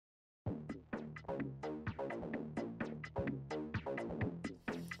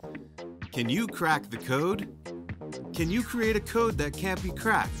Can you crack the code? Can you create a code that can't be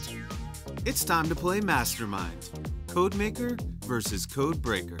cracked? It's time to play Mastermind, Codemaker versus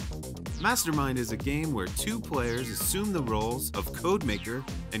Codebreaker. Mastermind is a game where two players assume the roles of Codemaker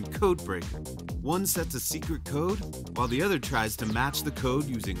and Codebreaker. One sets a secret code, while the other tries to match the code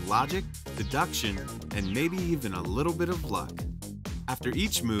using logic, deduction, and maybe even a little bit of luck. After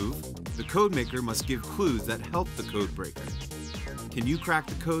each move, the Codemaker must give clues that help the Codebreaker. Can you crack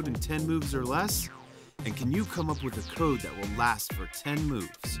the code in 10 moves or less? And can you come up with a code that will last for 10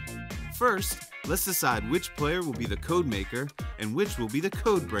 moves? First, let's decide which player will be the Codemaker and which will be the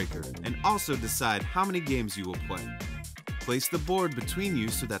Codebreaker, and also decide how many games you will play. Place the board between you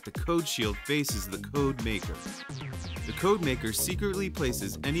so that the code shield faces the Codemaker. The Codemaker secretly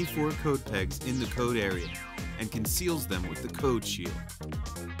places any 4 code pegs in the code area and conceals them with the code shield.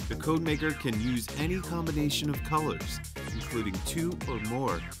 The Codemaker can use any combination of colors, including 2 or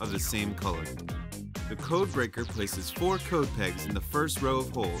more of the same color. The Codebreaker places 4 code pegs in the first row of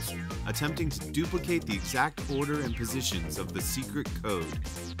holes, attempting to duplicate the exact order and positions of the secret code.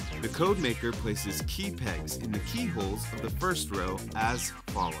 The Codemaker places key pegs in the keyholes of the first row as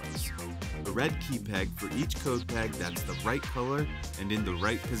follows. A red key peg for each code peg that's the right color and in the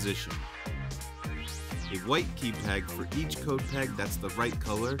right position. A white key peg for each code peg that's the right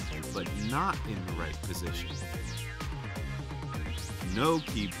color but not in the right position. No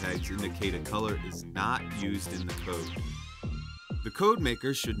key pegs indicate a color is not used in the code. The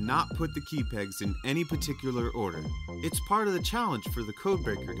Codemaker should not put the key pegs in any particular order. It's part of the challenge for the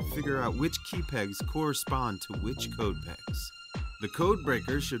Codebreaker to figure out which key pegs correspond to which code pegs. The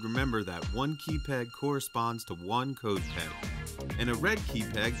Codebreaker should remember that one key peg corresponds to one code peg, and a red key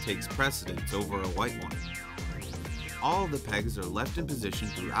peg takes precedence over a white one. All the pegs are left in position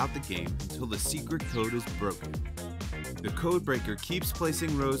throughout the game until the secret code is broken. The Codebreaker keeps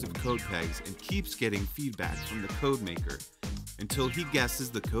placing rows of code pegs and keeps getting feedback from the Codemaker until he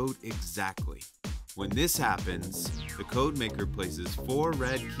guesses the code exactly. When this happens, the Codemaker places 4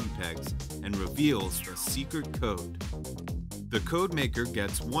 red key pegs and reveals the secret code. The Codemaker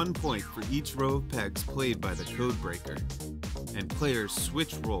gets 1 point for each row of pegs played by the Codebreaker, and players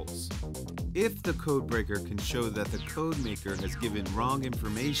switch roles. If the Codebreaker can show that the Codemaker has given wrong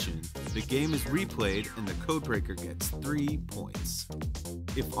information, the game is replayed and the Codebreaker gets 3 points.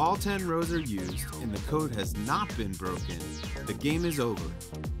 If all 10 rows are used and the code has not been broken, the game is over,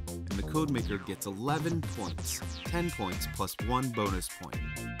 and the Codemaker gets 11 points, 10 points plus 1 bonus point.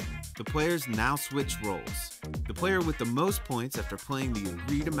 The players now switch roles. The player with the most points after playing the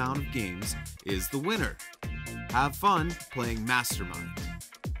agreed amount of games is the winner. Have fun playing Mastermind.